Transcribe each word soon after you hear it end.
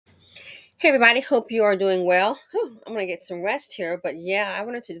Hey everybody, hope you are doing well. I'm gonna get some rest here, but yeah, I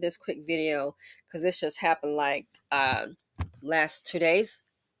wanted to do this quick video because this just happened like last 2 days.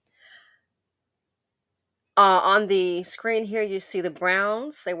 On the screen here, you see the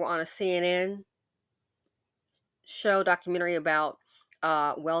Browns. They were on a CNN show documentary about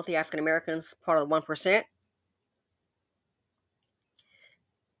wealthy African Americans, part of the 1%,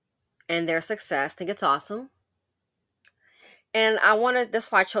 and their success. I think it's awesome. And that's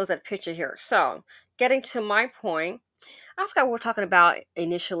why I chose that picture here. So, getting to my point, I forgot what we were talking about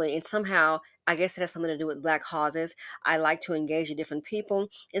initially, and somehow I guess it has something to do with Black causes. I like to engage with different people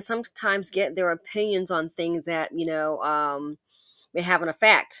and sometimes get their opinions on things that, may have an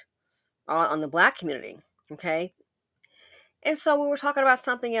effect on the Black community. Okay. And so we were talking about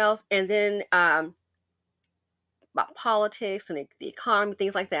something else, and then about politics and the economy,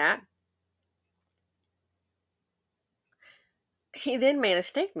 things like that. He then made a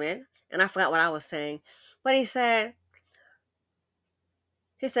statement, and I forgot what I was saying, but he said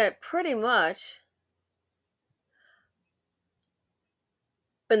pretty much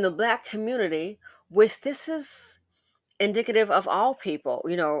in the Black community, which this is indicative of all people,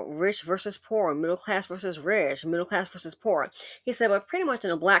 rich versus poor, middle class versus rich, middle class versus poor. He said, but pretty much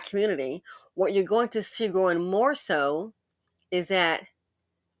in the Black community, what you're going to see growing more so is that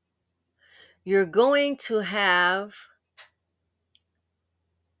you're going to have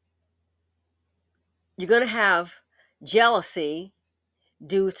jealousy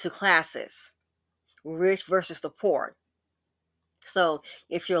due to classes, rich versus the poor. So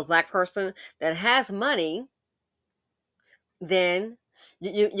if you're a Black person that has money, then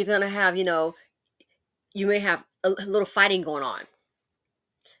you're going to have, you may have a little fighting going on.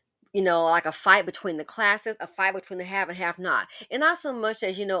 Like a fight between the classes, a fight between the have and have not. And not so much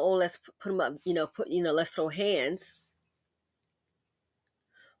as, let's put them up, let's throw hands.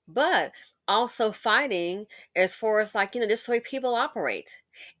 But also fighting as far as like, just the way people operate.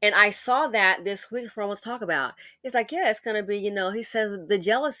 And I saw that this week is what I want to talk about. It's like, yeah, it's going to be, he says the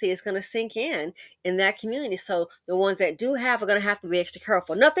jealousy is going to sink in that community. So the ones that do have are going to have to be extra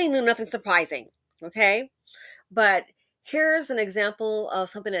careful. Nothing new, nothing surprising. Okay. But here's an example of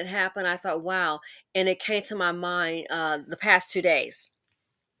something that happened. I thought, wow. And it came to my mind the past 2 days.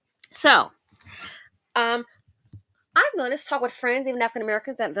 So, I've noticed, talk with friends, even African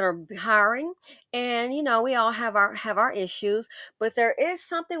Americans that are hiring, and we all have our issues, but there is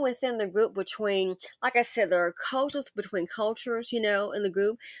something within the group between, like I said, there are cultures between cultures, in the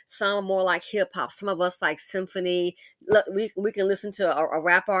group. Some are more like hip hop. Some of us like symphony. Look, we can listen to a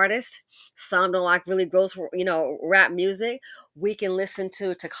rap artist. Some don't like really gross, rap music. We can listen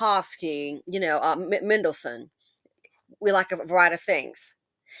to Tchaikovsky, Mendelssohn. We like a variety of things.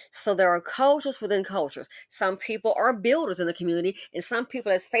 So there are cultures within cultures. Some people are builders in the community, and some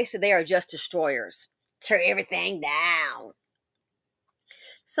people, let's face it, they are just destroyers. Tear everything down.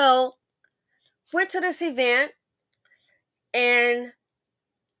 So went to this event, and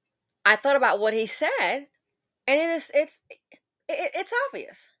I thought about what he said, and it's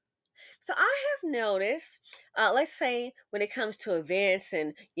obvious. So I have noticed, let's say when it comes to events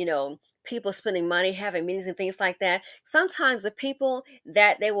and people spending money, having meetings and things like that, sometimes the people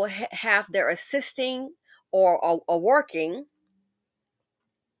that they will have their assisting or working,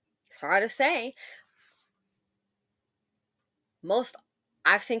 sorry to say, most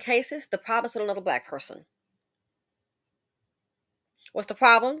I've seen cases, the problem's with another Black person. What's the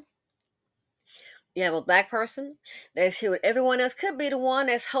problem? You have a Black person that's here with everyone else, could be the one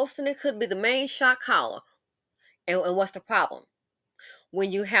that's hosting it, could be the main shot caller. And what's the problem? When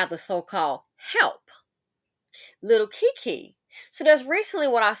you have the so-called help, little Kiki. So that's recently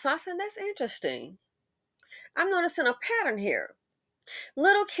what I saw. I said, that's interesting. I'm noticing a pattern here.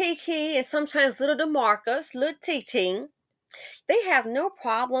 Little Kiki and sometimes little DeMarcus, little Titing, they have no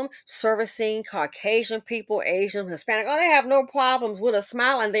problem servicing Caucasian people, Asian, Hispanic. Oh, they have no problems with a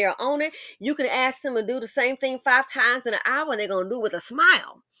smile, and they are on it. You can ask them to do the same thing 5 times in an hour, and they're going to do it with a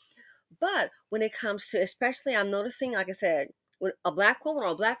smile. But when it comes to, especially I'm noticing, like I said, with a Black woman or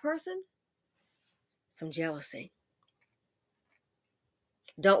a Black person, some jealousy.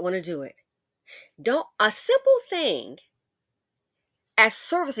 Don't want to do it. A simple thing as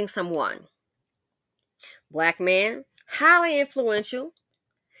servicing someone. Black man, highly influential,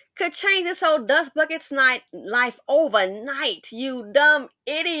 could change this whole dust bucket's life overnight. You dumb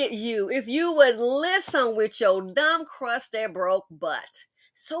idiot, you. If you would listen with your dumb, crusty, broke butt.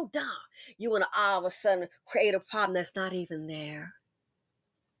 So dumb. You want to all of a sudden create a problem that's not even there.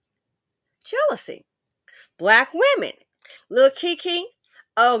 Jealousy. Black women. Little Kiki,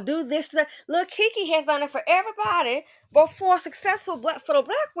 oh, do this. Little Kiki has done it for everybody, but for the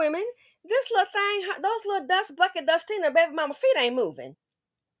Black women, This little thing, those little dust bucket Dustina, baby mama feet ain't moving.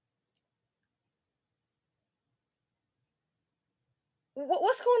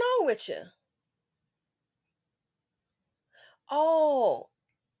 What's going on with you? Oh,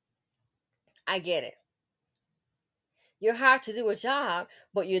 I get it. You're hired to do a job,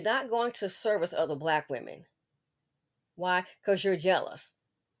 but you're not going to service other black women. Why? Because you're jealous.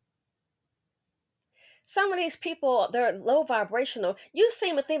 Some of these people, they're low vibrational. You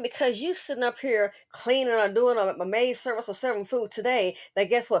seem to think because you sitting up here cleaning or doing a maid service or serving food today, that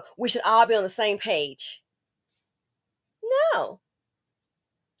guess what? We should all be on the same page. No,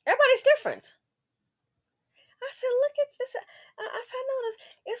 everybody's different. I said, look at this. I said, I noticed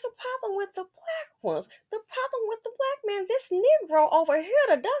it's a problem with the black ones. The problem with the black man, this Negro over here,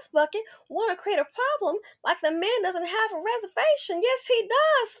 the dust bucket, want to create a problem like the man doesn't have a reservation. Yes, he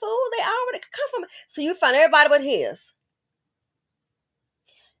does, fool. They already come from. So you find everybody but his.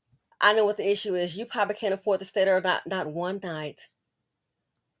 I know what the issue is. You probably can't afford to stay there not one night.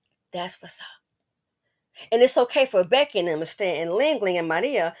 That's what's up. And it's okay for Becky and them to stay in Langley and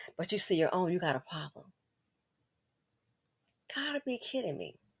Maria, but you see your own, you got a problem. Gotta be kidding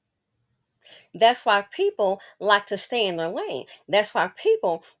me. That's why people like to stay in their lane. That's why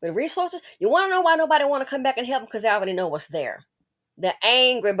people with resources, you want to know why nobody want to come back and help them? Because they already know what's there. The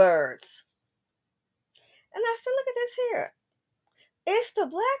angry birds. And I said, look at this here. It's the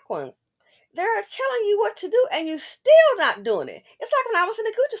black ones. They're telling you what to do and you still not doing it. It's like when I was in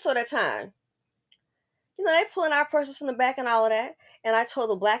the Gucci store that time. You know, they pulling our purses from the back and all of that. And I told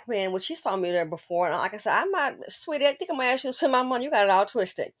the black man, which he saw me there before, and like I said, I'm not, sweetie, I think I'm going to ask you to spend my money. You got it all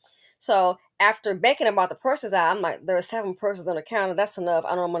twisted. So after begging about the purses out, I'm like, there are 7 purses on the counter. That's enough.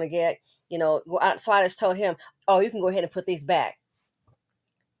 I know I'm going to get, you know, so I just told him, oh, you can go ahead and put these back.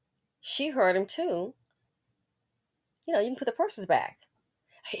 She heard him too. You know, you can put the purses back.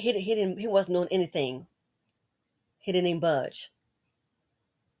 He wasn't doing anything. He didn't even budge.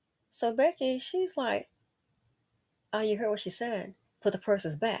 So Becky, she's like, oh, you heard what she said. Put the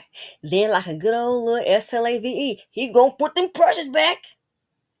purses back. Then like a good old little SLAVE, he gonna put them purses back.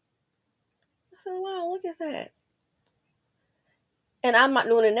 I said, wow, look at that. And I'm not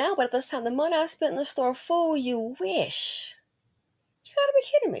doing it now, but at this time, the money I spent in the store, fool, you wish. You gotta be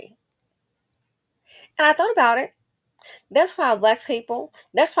kidding me. And I thought about it. That's why black people,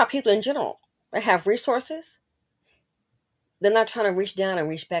 that's why people in general that have resources, they're not trying to reach down and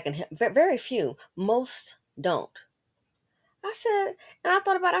reach back and help. Very few. Most don't. I said, and I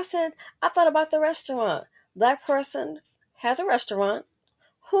thought about the restaurant. Black person has a restaurant.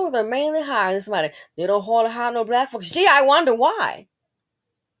 Who they're mainly hiring somebody. They don't hardly hire no black folks. Gee, I wonder why.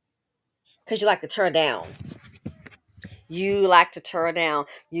 Because you like to tear down. You like to tear down.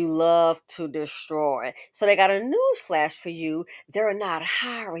 You love to destroy. So they got a news flash for you. They're not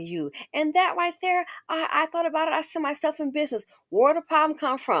hiring you. And that right there, I thought about it. I see myself in business. Where did the problem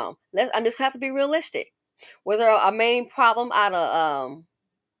come from? I'm just going to have to be realistic. Was there a main problem out of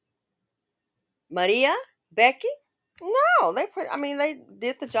Maria? Becky? No, they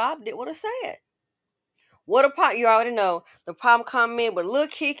did the job, did what it said. What a part, you already know. The problem come in with little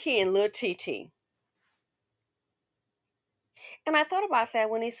Kiki and little TT. And I thought about that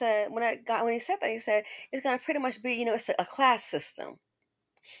when he said he said it's gonna pretty much be, it's a class system.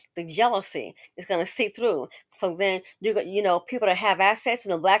 The jealousy is gonna seep through. So then people that have assets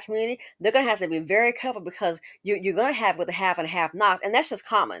in the black community, they're gonna have to be very careful because you're gonna have with the have and have nots, and that's just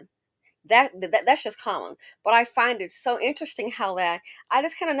common. That's just common. But I find it so interesting how that I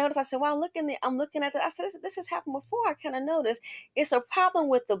just kind of noticed. I said, "Wow, I'm looking at that." I said, "This has happened before." I kind of noticed it's a problem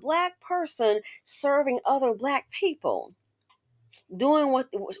with the black person serving other black people, doing what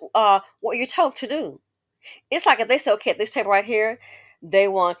you're told to do. It's like if they say, "Okay, at this table right here, they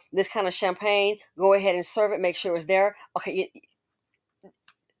want this kind of champagne. Go ahead and serve it. Make sure it's there. Okay,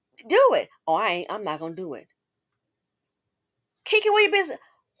 do it." Oh, I'm not gonna do it. Kiki, what your business?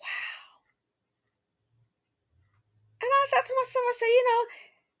 And I thought to myself, I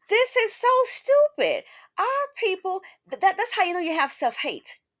said, this is so stupid. Our people, that's how you know you have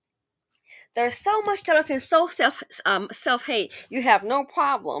self-hate. There's so much jealousy and so self-hate. You have no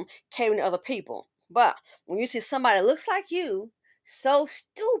problem catering to other people. But when you see somebody that looks like you, so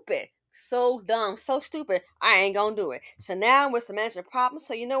stupid, so dumb, so stupid, I ain't gonna do it. So now what's the management problem?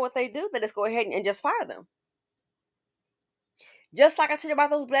 So you know what they do? They just go ahead and just fire them. Just like I told you about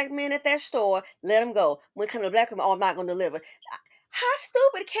those black men at that store, let them go. When it comes to black women, oh, I'm not going to deliver. How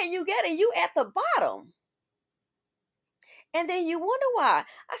stupid can you get? And you at the bottom. And then you wonder why.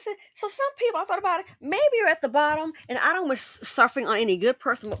 I said, so some people, I thought about it, maybe you're at the bottom, and I don't wish suffering on any good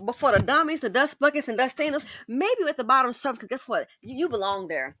person, but for the dummies, the dust buckets and dustinas, maybe you're at the bottom suffering, because guess what? You belong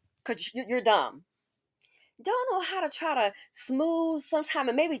there. because you're dumb. Don't know how to try to smooth sometime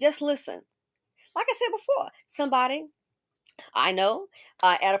and maybe just listen. Like I said before, somebody I know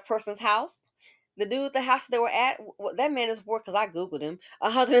at a person's house, the dude at the house they were at, that man is worth, because I Googled him,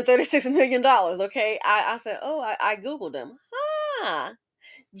 $136 million. Okay. I said, oh, I Googled him. Huh.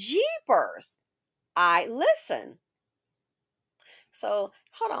 Jeepers. I listen. So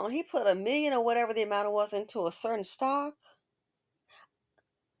hold on. He put a million or whatever the amount was into a certain stock.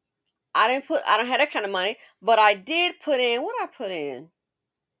 I don't have that kind of money, but I did put in, what I put in?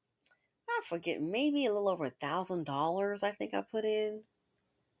 I forget, maybe a little over $1,000, I think I put in.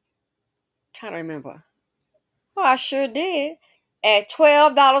 Trying to remember. Oh, I sure did. At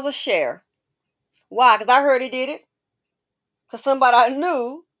 $12 a share. Why? Because I heard he did it. Because somebody I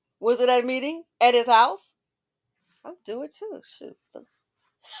knew was at that meeting at his house. I'll do it too. Shoot.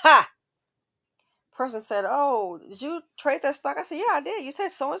 Ha! Person said, oh, did you trade that stock? I said, yeah, I did. You said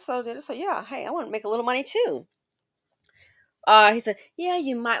so and so did it. So yeah, hey, I want to make a little money too. He said, yeah,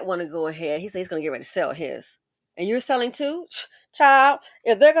 you might want to go ahead. He said he's going to get ready to sell his. And you're selling too? Child,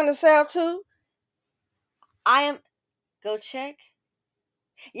 if they're going to sell too, I am. Go check.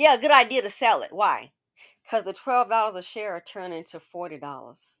 Yeah, good idea to sell it. Why? Because the $12 a share turned into $40.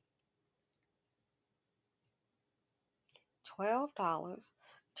 $12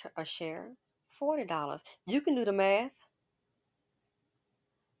 a share, $40. You can do the math.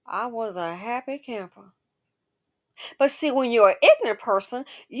 I was a happy camper. But see, when you're an ignorant person,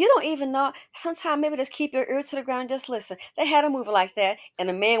 you don't even know. Sometimes maybe just keep your ear to the ground and just listen. They had a movie like that, and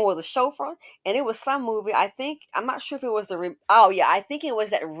the man was a chauffeur, and it was some movie. I think, I'm not sure if it was oh yeah, I think it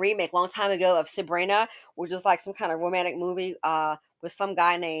was that remake long time ago of Sabrina, which was like some kind of romantic movie with some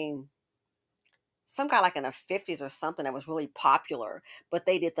guy like in the 50s or something that was really popular, but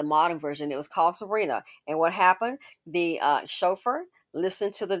they did the modern version. It was called Serena. And what happened? The chauffeur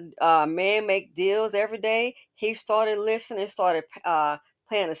listened to the man make deals every day. He started listening and started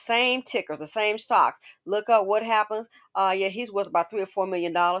playing the same tickers, the same stocks. Look up what happens. Yeah, he's worth about $3 or $4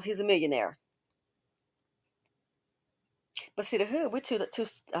 million. He's a millionaire. But see, the hood, we're too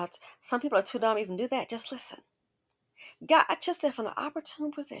some people are too dumb to even do that. Just listen. Got yourself in an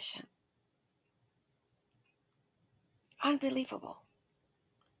opportune position. Unbelievable.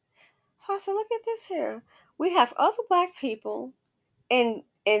 So I said, look at this here. We have other black people in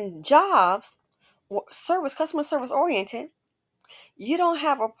jobs, service, customer service oriented. You don't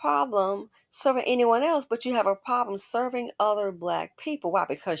have a problem serving anyone else, but you have a problem serving other black people. Why?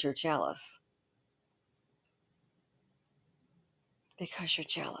 Because you're jealous. Because you're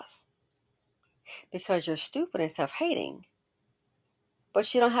jealous. Because you're stupid and self-hating.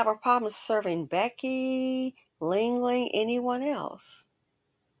 But you don't have a problem serving Becky, Ling Ling, anyone else.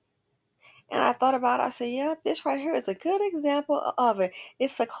 And I thought about it. I said, yeah, this right here is a good example of it.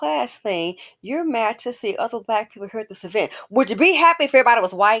 It's a class thing. You're mad to see other black people here at this event. Would you be happy if everybody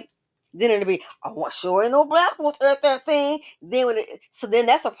was white? Then it'd be, I want sure ain't no black ones at that thing. So then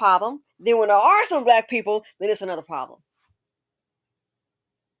that's a problem. Then when there are some black people, then it's another problem.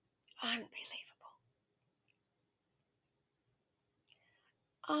 Unbelievable.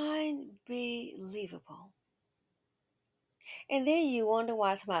 Unbelievable. And then you wonder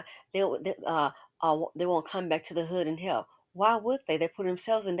why they won't come back to the hood and help. Why would they? They put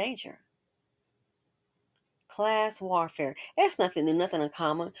themselves in danger. Class warfare. It's nothing new, nothing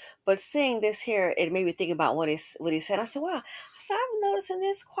uncommon. But seeing this here, it made me think about what he said. I said, wow. I said, I'm noticing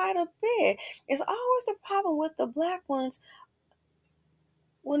this quite a bit. It's always a problem with the black ones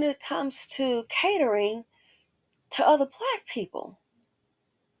when it comes to catering to other black people.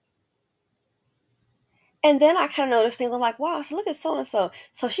 And then I kind of noticed things. I'm like, wow, so look at so and so.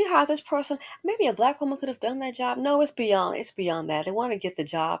 So she hired this person. Maybe a black woman could have done that job. No, it's beyond that. They want to get the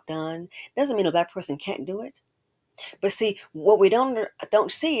job done. Doesn't mean a black person can't do it. But see, what we don't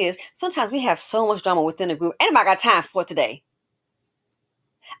see is sometimes we have so much drama within the group. Anybody got time for today?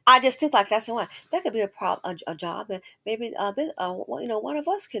 I just think like that's one. That could be a problem, a job that maybe one of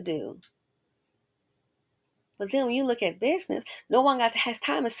us could do. But then when you look at business, no one has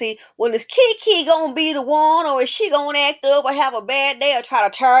time to see, well, is Kiki gonna be the one, or is she gonna act up or have a bad day or try to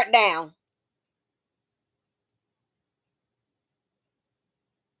tear it down?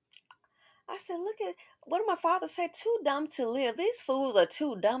 I said, look at what did my father say? Too dumb to live. These fools are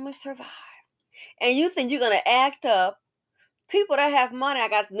too dumb to survive. And you think you're gonna act up? People that have money, I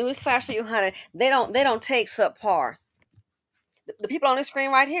got news flash for you, honey. They don't take subpar. The people on the screen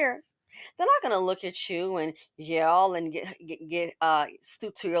right here, they're not gonna look at you and yell and get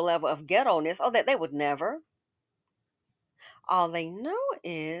stoop to your level of ghetto-ness. Oh, that they would never. All they know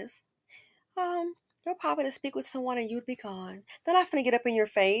is, um, You're probably to speak with someone and you'd be gone. They're not finna get up in your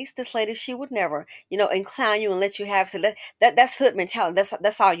face. This lady, she would never, and clown you and let you have. So that's hood mentality.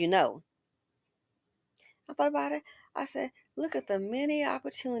 That's all you know. I thought about it. I said, look at the many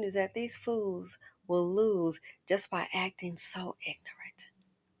opportunities that these fools will lose just by acting so ignorant.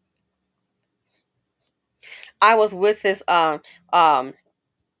 I was with this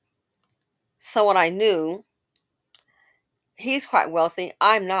someone I knew. He's quite wealthy.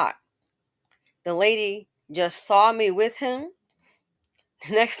 I'm not. The lady just saw me with him.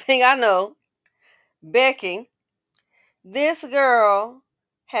 Next thing I know, Becky, this girl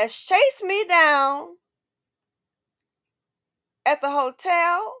has chased me down at the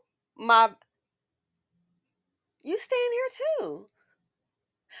hotel. My, you staying here too?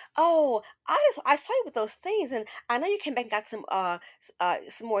 Oh, I saw you with those things, and I know you came back and got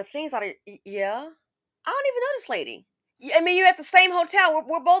some more things out of. Yeah, I don't even know this lady. I mean, you're at the same hotel.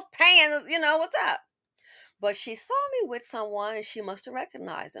 We're both paying. What's up? But she saw me with someone, and she must have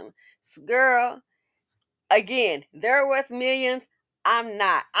recognized him. So, girl, again, they're worth millions. I'm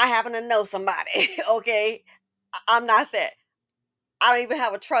not. I happen to know somebody. Okay, I'm not that. I don't even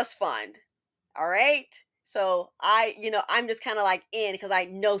have a trust fund. All right. So I'm just kind of like in because I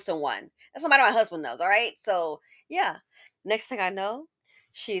know someone. That's somebody my husband knows. All right. So yeah. Next thing I know,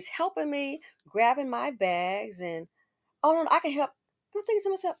 she's helping me grabbing my bags and oh no, I can help. I'm thinking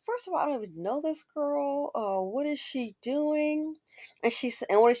to myself, first of all, I don't even know this girl. What is she doing? And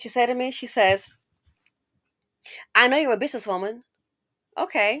what did she say to me? She says, I know you're a businesswoman.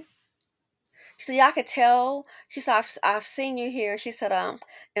 Okay. She said, "Yeah, I could tell." She said, "I've seen you here." She said,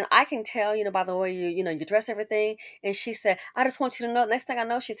 and I can tell, by the way you dress everything." And she said, "I just want you to know." Next thing I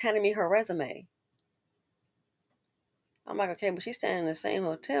know, she's handing me her resume. I'm like, "Okay, but she's staying in the same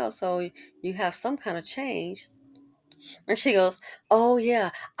hotel, so you have some kind of change." And she goes, "Oh yeah,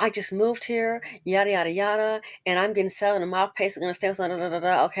 I just moved here, yada yada yada, and I'm getting settled, and my place is gonna stay with da, da, da,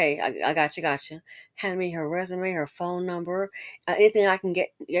 da. Okay, I got you. Hand me her resume, her phone number, anything I can get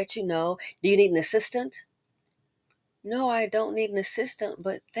you know. Do you need an assistant? No, I don't need an assistant,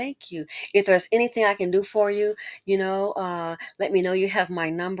 but thank you. If there's anything I can do for you, let me know. You have my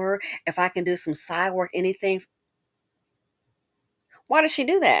number. If I can do some side work, anything." Why does she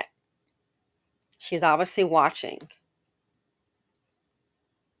do that? She's obviously watching.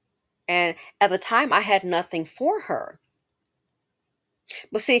 And at the time, I had nothing for her.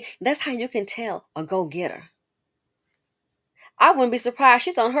 But see, that's how you can tell a go getter. I wouldn't be surprised.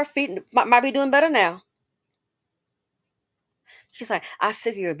 She's on her feet and might be doing better now. She's like, I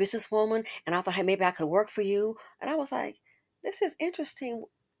figure you're a businesswoman, and I thought, hey, maybe I could work for you. And I was like, this is interesting.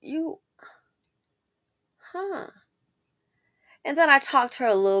 You, huh? And then I talked to her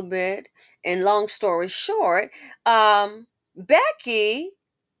a little bit, and long story short, Becky,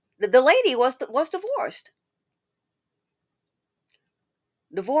 the lady was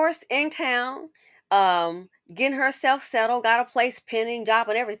divorced in town, getting herself settled, got a place pending, job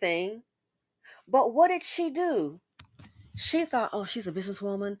and everything. But what did she do? She thought, oh, she's a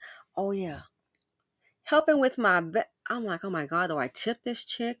businesswoman. Oh yeah, helping with I'm like, oh my God, do I tip this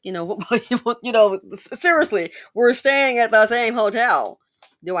chick? Seriously, we're staying at the same hotel.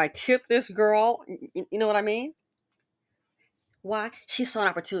 Do I tip this girl? You know what I mean? Why? She saw an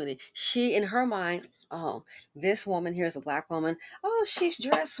opportunity. She, in her mind, oh, this woman here is a black woman. Oh, she's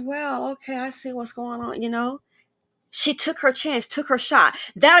dressed well. Okay, I see what's going on. She took her chance, took her shot.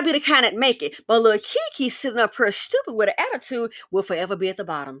 That'll be the kind that make it. But little Kiki sitting up here stupid with an attitude will forever be at the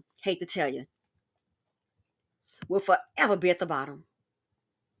bottom. Hate to tell you. Will forever be at the bottom.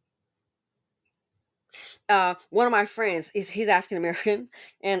 One of my friends, he's African American,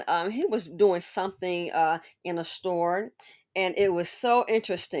 and he was doing something in a store, and it was so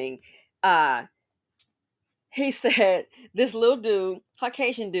interesting. Uh, he said this little dude,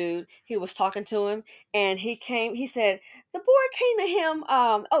 Caucasian dude, he was talking to him, and he said the boy came to him,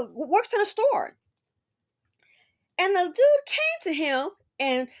 works in a store, and the dude came to him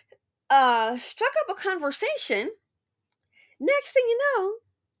and struck up a conversation. Next thing you know,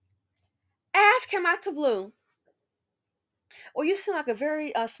 asked him out the blue, "Well, you seem like a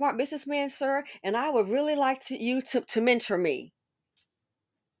very smart businessman, sir, and I would really like you to mentor me."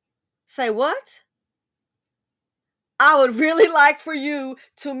 Say what? I would really like for you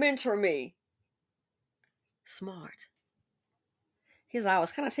to mentor me. Smart. I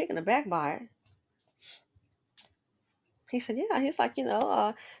was kind of taken aback by it. He said, yeah. He's like, he's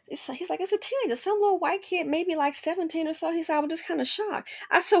like, it's a teenager, some little white kid, maybe like 17 or so. He said, I was just kind of shocked.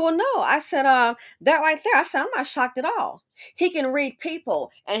 I said, well, no. I said, that right there. I said, I'm not shocked at all. He can read people.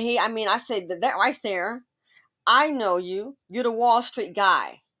 And I said, that right there, I know you. You're the Wall Street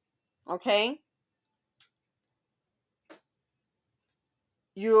guy. Okay?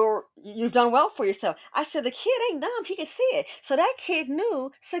 you've done well for yourself. I said the kid ain't dumb. He could see it. So that kid knew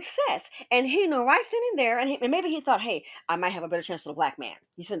success, and he knew right then and there. And maybe he thought, hey, I might have a better chance with a black man.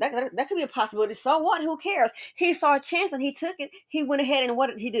 He said that could be a possibility. So what? Who cares? He saw a chance and he took it. He went ahead and what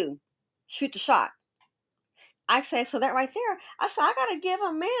did he do? Shoot the shot. I say so that right there. I said I gotta give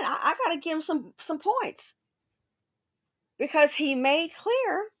him, man. I gotta give him some points because he made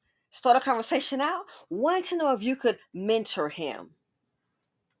clear, start a conversation out, wanted to know if you could mentor him.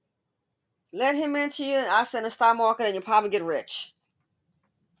 Let him mentor you. I said in the stock market, and you'll probably get rich.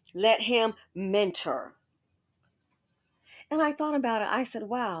 Let him mentor. And I thought about it. I said,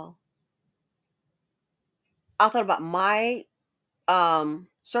 wow. I thought about my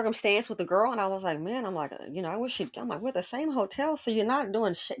circumstance with the girl, and I was like, man, I'm like, I wish I'm like, we're at the same hotel, so you're not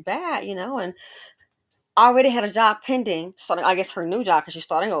doing shit bad, and I already had a job pending, starting, I guess her new job because she's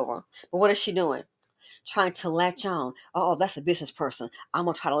starting over. But what is she doing? Trying to latch on. Oh, that's a business person. I'm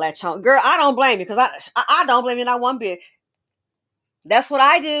gonna try to latch on. Girl, I don't blame you because I don't blame you not one bit. That's what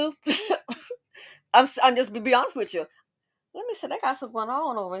I do. I'm just be honest with you. Let me see. They got something going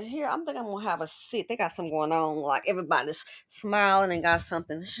on over here. I'm thinking I'm gonna have a seat. They got something going on. Like everybody's smiling and got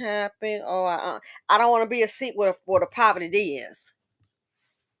something happy. Oh, I don't want to be a seat where the poverty D is.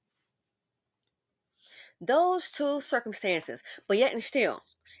 Those two circumstances, but yet and still,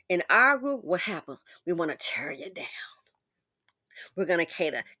 in our group, what happens? We want to tear you down. We're gonna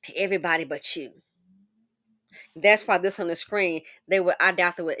cater to everybody but you. That's why this on the screen, I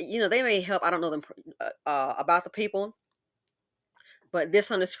doubt they would, they may help. I don't know them about the people, but this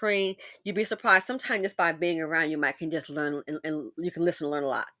on the screen, you'd be surprised. Sometimes just by being around you, might can just learn and you can listen and learn a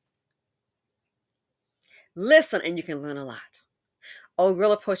lot. Listen and you can learn a lot. Oh,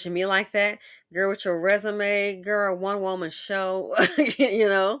 girl approaching me like that, girl with your resume, girl, one woman show,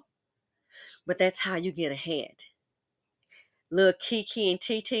 But that's how you get ahead. Little Kiki and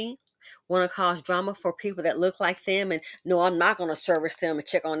TT want to cause drama for people that look like them, and no, I'm not going to service them and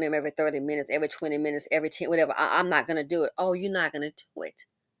check on them every 30 minutes, every 20 minutes, every 10, whatever. I'm not going to do it. Oh, you're not going to do it.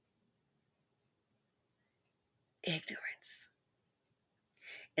 Ignorance.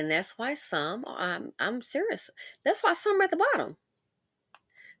 And that's why some, I'm serious, that's why some are at the bottom.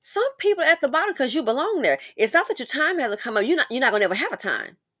 Some people at the bottom because you belong there. It's not that your time hasn't come up. You're not going to ever have a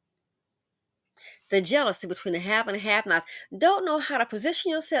time. The jealousy between the have and the have-nots. Don't know how to position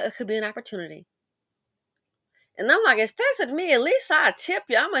yourself. It could be an opportunity. And I'm like, especially to me, at least I tip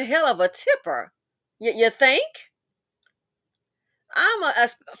you. I'm a hell of a tipper. You think?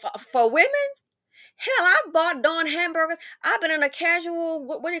 For women? Hell, I bought darn hamburgers. I've been in a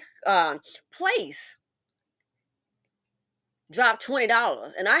casual place. Dropped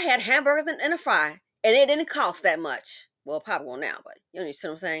 $20, and I had hamburgers and a fry, and it didn't cost that much. Well, probably won't now, but you understand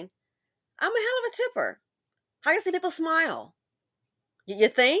what I'm saying? I'm a hell of a tipper. I can see people smile. You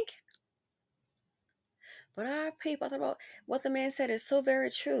think? But our people, I thought about what the man said is so very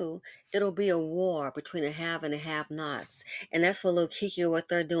true. It'll be a war between the have and the have-nots. And that's what little Kiki, what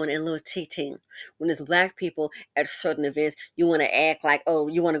they're doing, and little TT. When there's black people at certain events, you want to act like, oh,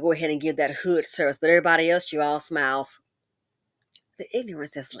 you want to go ahead and give that hood service. But everybody else, you all smiles. The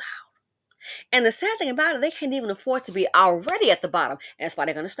ignorance is loud. And the sad thing about it, they can't even afford to be already at the bottom. And that's why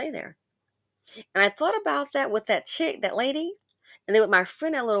they're going to stay there. And I thought about that with that chick, that lady. And then with my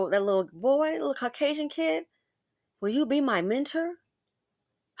friend, that little boy, that little Caucasian kid. Will you be my mentor?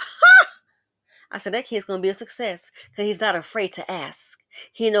 I said, that kid's going to be a success because he's not afraid to ask.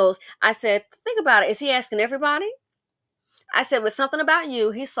 He knows. I said, think about it. Is he asking everybody? I said, with something about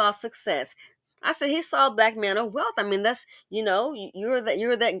you, he saw success. I said, he saw a black man of wealth. I mean, that's, you're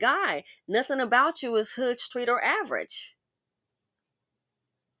that guy. Nothing about you is hood, street, or average.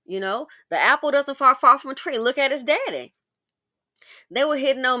 The apple doesn't fall far from a tree. Look at his daddy. They were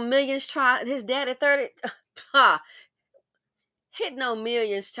hitting on millions. His daddy 30. Hitting on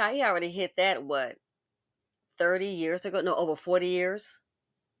millions. He already hit that, 30 years ago? No, over 40 years.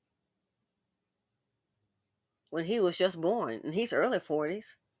 When he was just born. And he's early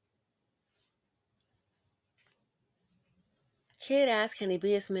 40s. Kid asked, can he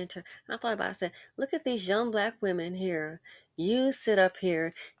be his mentor? And I thought about it. I said, look at these young black women here. You sit up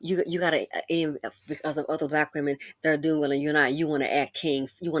here. You got to, because of other black women, they're doing well and you're not. You want to add king.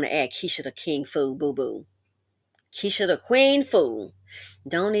 You want to add Keisha the king fool, boo-boo. Keisha the queen fool.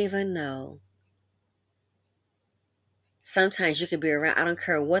 Don't even know. Sometimes you could be around. I don't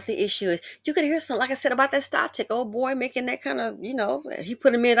care what the issue is. You could hear something, like I said, about that stop tick. Old boy making that kind of, he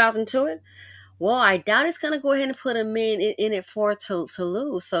put $1 million into it. Well, I doubt it's going to go ahead and put $1 million in it for it to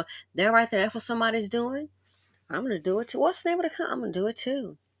lose. So there right there, that's what somebody's doing. I'm going to do it too. What's the name of the company? I'm going to do it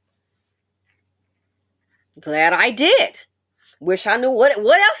too. Glad I did. Wish I knew what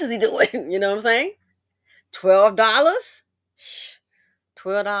else is he doing. You know what I'm saying? $12.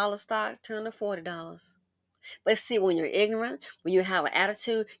 $12 stock turn to $40. Let's see, when you're ignorant, when you have an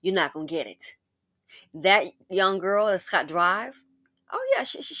attitude, you're not gonna get it. That young girl that's got drive, oh yeah,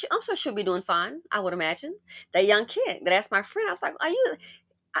 I'm sure she'll be doing fine. I would imagine. That young kid that asked my friend, I was like, "Are you?"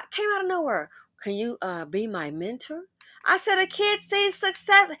 I came out of nowhere. Can you be my mentor? I said, a kid sees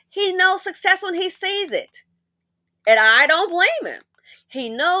success. He knows success when he sees it, and I don't blame him. He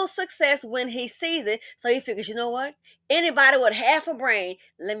knows success when he sees it, so he figures, you know what? Anybody with half a brain,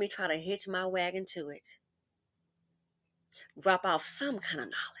 let me try to hitch my wagon to it. Drop off some kind of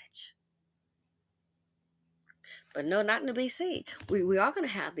knowledge. But no, not in the BC. We are going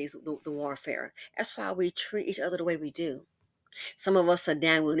to have the warfare. That's why we treat each other the way we do. Some of us are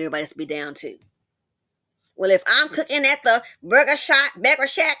down when everybody else to be down too. Well, if I'm cooking at the burger shack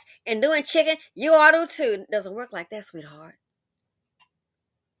and doing chicken, you ought to too. It doesn't work like that, sweetheart.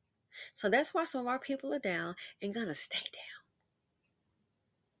 So that's why some of our people are down and gonna stay down.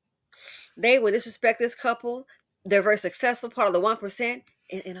 They will disrespect this couple. They're very successful, part of the 1%,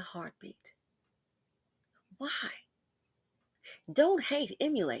 in a heartbeat. Why? Don't hate,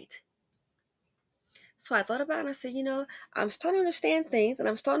 emulate. So I thought about it and I said, I'm starting to understand things, and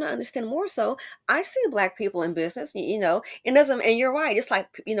I'm starting to understand more so. I see Black people in business, and you're right. It's like,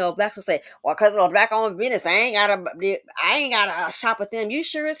 Blacks will say, well, because of Black owned business, I ain't gotta shop with them. You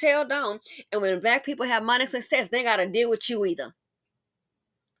sure as hell don't. And when Black people have money and success, they gotta deal with you either.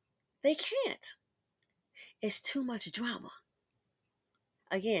 They can't. It's too much drama.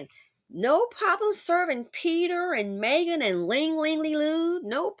 Again, no problem serving Peter and Megan and Ling Loo.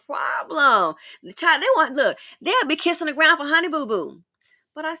 No problem. The child, they'll be kissing the ground for Honey Boo Boo.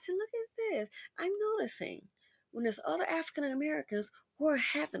 But I said, look at this. I'm noticing when there's other African Americans who are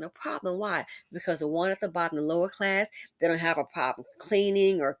having a problem. Why? Because the one at the bottom, the lower class, they don't have a problem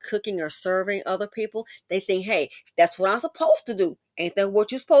cleaning or cooking or serving other people. They think, hey, that's what I'm supposed to do. Ain't that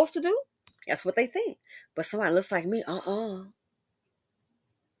what you're supposed to do? That's what they think. But somebody looks like me,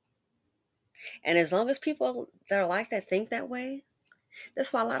 And as long as people that are like that think that way,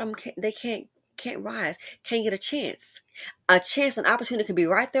 that's why a lot of them can't rise, can't get a chance. An opportunity could be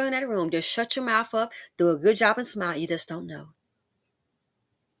right there in that room. Just shut your mouth up, do a good job and smile. You just don't know.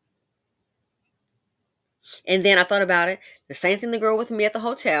 And then I thought about it. The same thing the girl with me at the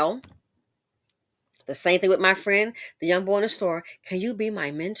hotel. The same thing with my friend, the young boy in the store. Can you be my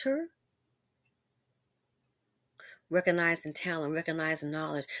mentor? Recognizing talent, recognizing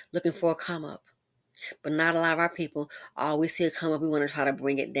knowledge, looking for a come up. But not a lot of our people, we see it come up, we want to try to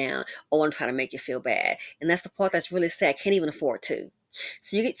bring it down or want to try to make you feel bad. And that's the part that's really sad. Can't even afford to.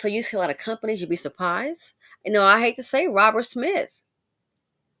 So you see a lot of companies, you'd be surprised. I hate to say Robert Smith.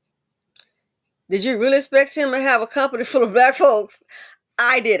 Did you really expect him to have a company full of Black folks?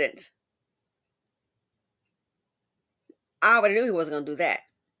 I didn't. I already knew he wasn't going to do that.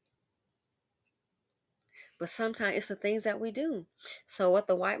 But sometimes it's the things that we do. So what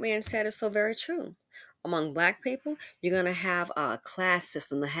the white man said is so very true. Among Black people, you're going to have a class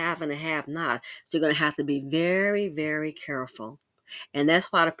system, the have and the have not. So you're going to have to be very, very careful. And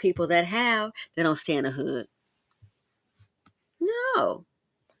that's why the people that have, they don't stay in the hood. No.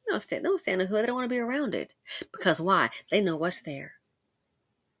 They don't stay in the hood. They don't want to be around it. Because why? They know what's there.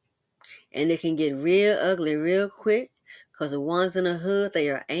 And it can get real ugly real quick. Because the ones in the hood, they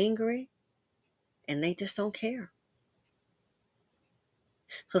are angry. And they just don't care.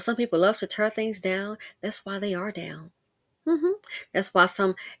 So some people love to tear things down. That's why they are down. That's why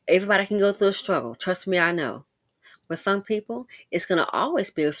everybody can go through a struggle. Trust me, I know. But some people, it's going to always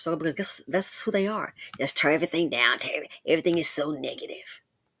be a struggle because that's who they are. Just tear everything down. Everything is so negative.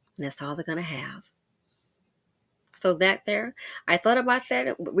 And that's all they're going to have. So I thought about that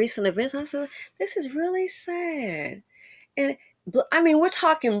at recent events. I said, this is really sad. And we're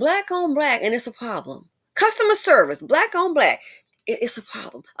talking Black on Black, and it's a problem. Customer service, Black on Black, it's a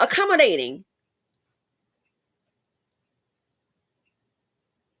problem. Accommodating.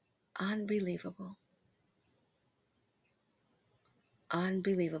 Unbelievable.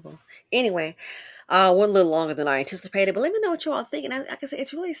 Anyway, went a little longer than I anticipated, but let me know what you all think. And like I said,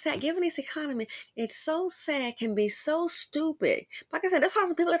 it's really sad. Given this economy, it's so sad, can be so stupid. Like I said, that's why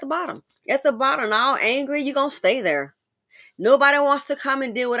some people at the bottom. At the bottom, all angry, you're going to stay there. Nobody wants to come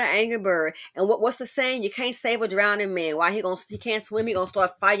and deal with an angry bird. And what's the saying? You can't save a drowning man. Why he can't swim, he going to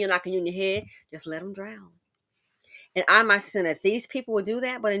start fighting you, knocking you in your head. Just let him drown. And I might say that these people will do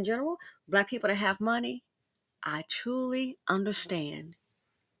that, but in general, Black people that have money, I truly understand.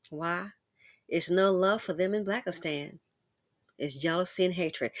 Why? It's no love for them in Blakistan. is jealousy and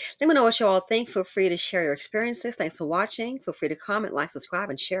hatred. Let me know what you all think. Feel free to share your experiences. Thanks for watching. Feel free to comment, like, subscribe,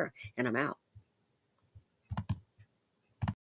 and share. And I'm out.